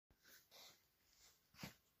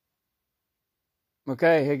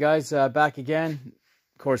Okay, hey guys, back again.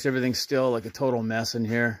 Of course, everything's still like a total mess in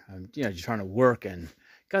here. I'm, just trying to work and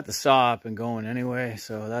got the saw up and going anyway,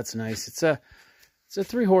 so that's nice. It's a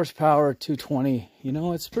 3 horsepower 220.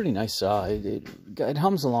 It's a pretty nice saw. It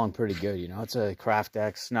hums along pretty good. It's a Craft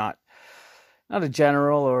X, not a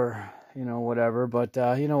General or whatever, but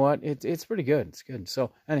you know what? It's pretty good. It's good.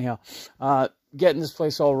 So anyhow, getting this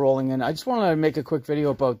place all rolling in. I just want to make a quick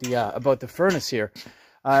video about the furnace here.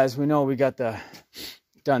 As we know, we got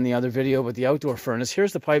done the other video with the outdoor furnace.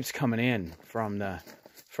 Here's the pipes coming in from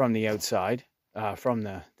the outside, from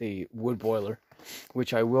the wood boiler,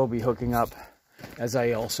 which I will be hooking up, as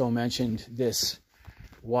I also mentioned, this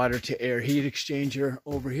water to air heat exchanger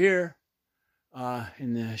over here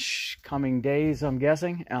in the coming days, I'm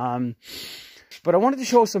guessing. But I wanted to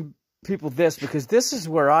show some people this, because this is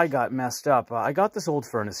where I got messed up. I got this old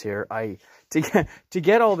furnace here. To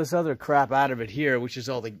get all this other crap out of it here, which is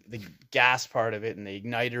all the gas part of it and the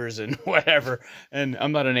igniters and whatever. And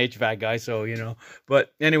I'm not an HVAC guy, so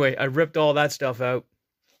But anyway, I ripped all that stuff out.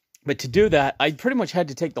 But to do that, I pretty much had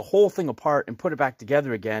to take the whole thing apart and put it back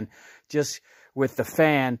together again, just with the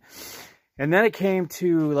fan. And then it came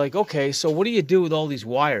to like, okay, so what do you do with all these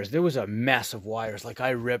wires? There was a mess of wires. Like I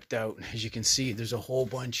ripped out, as you can see, there's a whole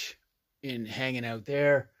bunch hanging out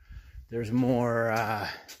there. There's more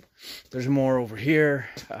over here.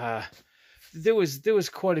 There was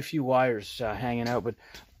quite a few wires hanging out, but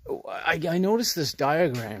I noticed this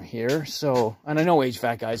diagram here. So, and I know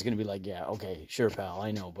HVAC guys are going to be like, yeah, okay, sure, pal,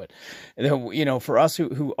 I know. But for us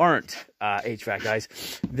who aren't HVAC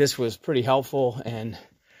guys, this was pretty helpful. And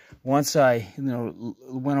once I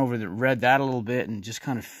went over read that a little bit and just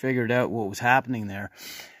kind of figured out what was happening there,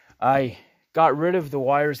 I got rid of the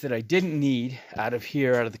wires that I didn't need out of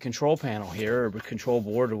the control panel here, or control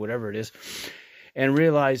board, or whatever it is, and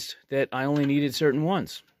realized that I only needed certain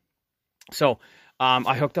ones. So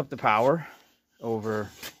I hooked up the power over,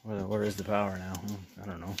 where is the power now? I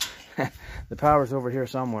don't know. The power's over here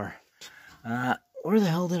somewhere. Where the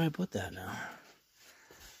hell did I put that now?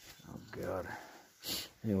 Oh, God.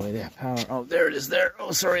 Anyway, the power, oh, there it is there.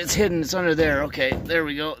 Oh, sorry, it's hidden, it's under there. Okay, there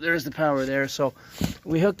we go. There's the power there. So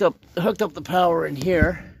we hooked up the power in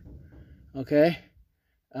here. Okay.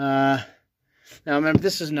 Now remember,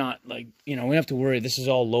 this is not like, we don't have to worry. This is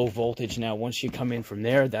all low voltage now. Once you come in from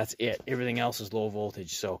there, that's it. Everything else is low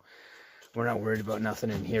voltage. So we're not worried about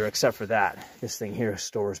nothing in here except for that. This thing here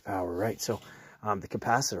stores power, right? So the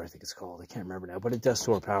capacitor, I think it's called. I can't remember now, but it does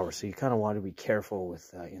store power. So you kind of want to be careful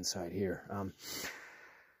with inside here.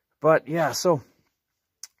 But yeah, so,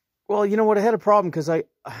 well, you know what? I had a problem because I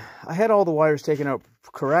had all the wires taken out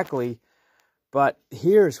correctly, but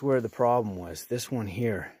here's where the problem was. This one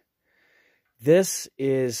here. This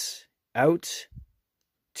is out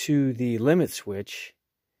to the limit switch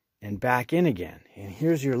and back in again. And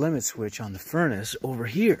here's your limit switch on the furnace over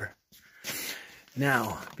here.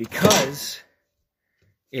 Now, because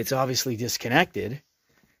it's obviously disconnected,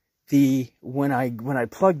 when I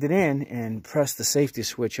plugged it in and pressed the safety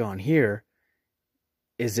switch on here,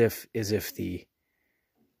 as if the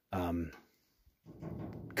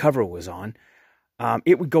cover was on,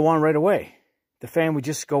 it would go on right away. The fan would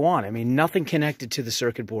just go on. I mean, nothing connected to the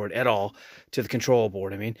circuit board at all, to the control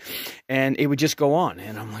board, and it would just go on.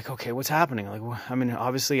 And I'm like, okay, what's happening? Like, well,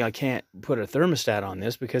 obviously I can't put a thermostat on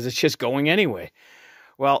this because it's just going anyway.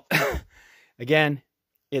 Well, again,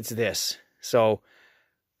 it's this. So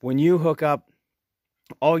when you hook up,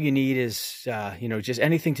 all you need is, just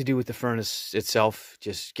anything to do with the furnace itself,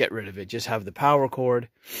 just get rid of it. Just have the power cord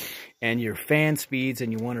and your fan speeds,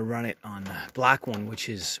 and you want to run it on the black one, which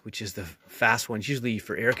is the fast one. It's usually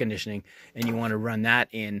for air conditioning, and you want to run that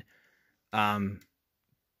in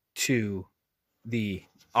to the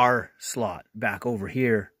R slot back over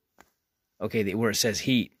here. Okay, where it says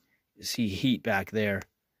heat. You see heat back there.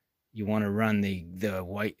 You want to run the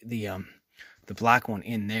black one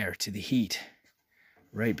in there to the heat,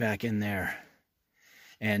 right back in there,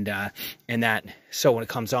 and that, so when it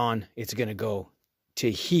comes on, it's gonna go to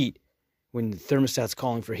heat. When the thermostat's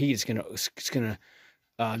calling for heat, it's gonna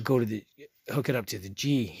go to hook it up to the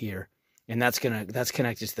G here, and that's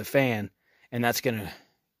connected to the fan, and that's gonna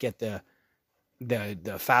get the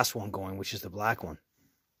fast one going, which is the black one.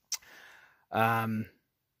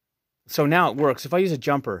 So now it works. If I use a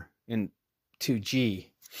jumper in 2G,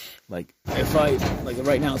 like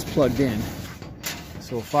right now it's plugged in.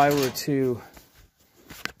 So if I were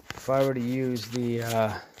to use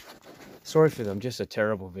the sorry for them, just a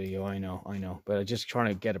terrible video, I know, but I'm just trying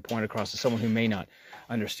to get a point across to someone who may not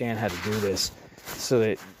understand how to do this, so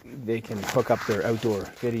that they can hook up their outdoor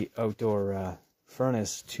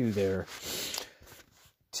furnace to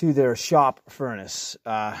to their shop furnace,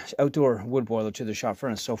 outdoor wood boiler to their shop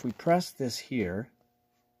furnace. So if we press this here,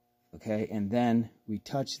 okay, and then we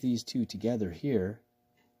touch these two together here,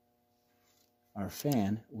 our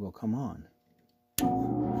fan will come on.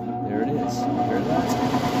 There it is. Hear that?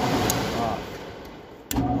 Off.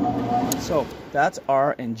 So that's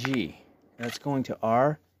R and G. That's going to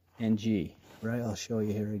R and G. Right? I'll show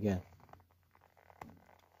you here again.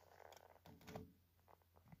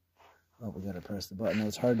 Oh, we gotta press the button.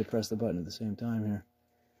 It's hard to press the button at the same time here.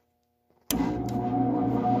 As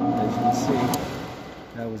you can see,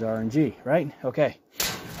 that was R and G, right? Okay.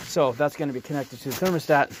 So that's gonna be connected to the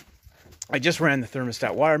thermostat. I just ran the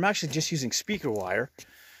thermostat wire. I'm actually just using speaker wire.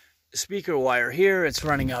 Speaker wire here. It's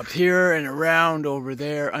running up here and around over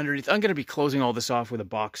there underneath. I'm gonna be closing all this off with a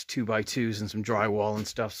box 2x2s and some drywall and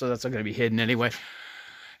stuff. So that's not gonna be hidden anyway.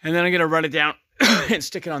 And then I'm gonna run it down and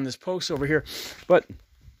stick it on this post over here. But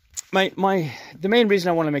the main reason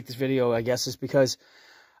I want to make this video, I guess, is because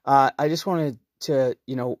I just wanted to,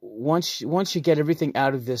 you know, once you get everything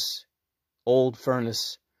out of this old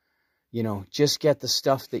furnace, you know, just get the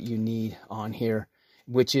stuff that you need on here,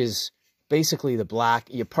 which is basically the black.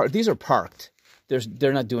 These are parked.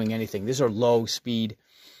 They're not doing anything. These are low speed,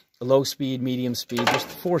 medium speed. There's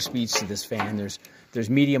 4 speeds to this fan. There's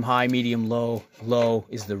medium, high, medium, low. Low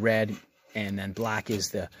is the red, and then black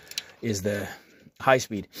is the high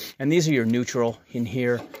speed. And these are your neutral in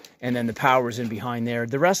here, and then the power is in behind there.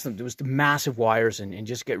 The rest of them, there was the massive wires, and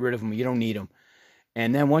just get rid of them. You don't need them.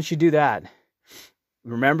 And then once you do that,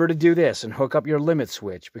 remember to do this and hook up your limit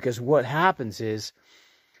switch, because what happens is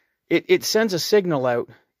it sends a signal out,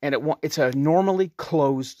 and it's a normally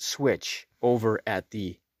closed switch over at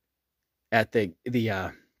the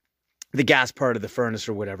gas part of the furnace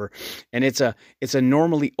or whatever, and it's a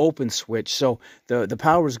normally open switch. So the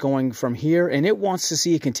power is going from here, and it wants to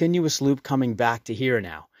see a continuous loop coming back to here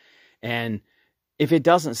now. And if it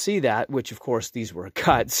doesn't see that, which of course these were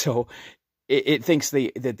cut, so it thinks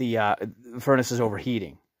that the furnace is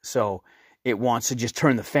overheating, so it wants to just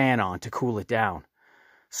turn the fan on to cool it down.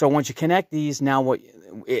 So once you connect these, now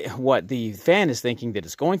what the fan is thinking, that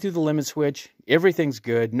it's going through the limit switch, everything's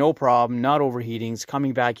good, no problem, not overheating, it's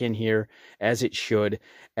coming back in here as it should,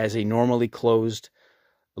 as a normally closed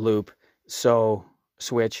loop, so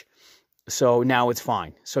switch. So now it's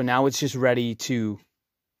fine. So now it's just ready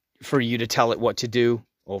for you to tell it what to do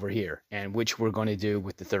over here, and which we're going to do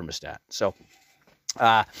with the thermostat. So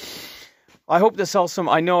I hope this helps some.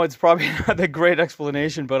 I know it's probably not a great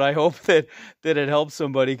explanation, but I hope that it helps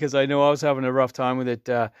somebody, because I know I was having a rough time with it,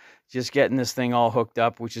 just getting this thing all hooked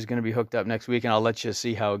up, which is going to be hooked up next week, and I'll let you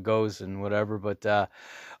see how it goes and whatever. But I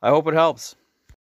hope it helps.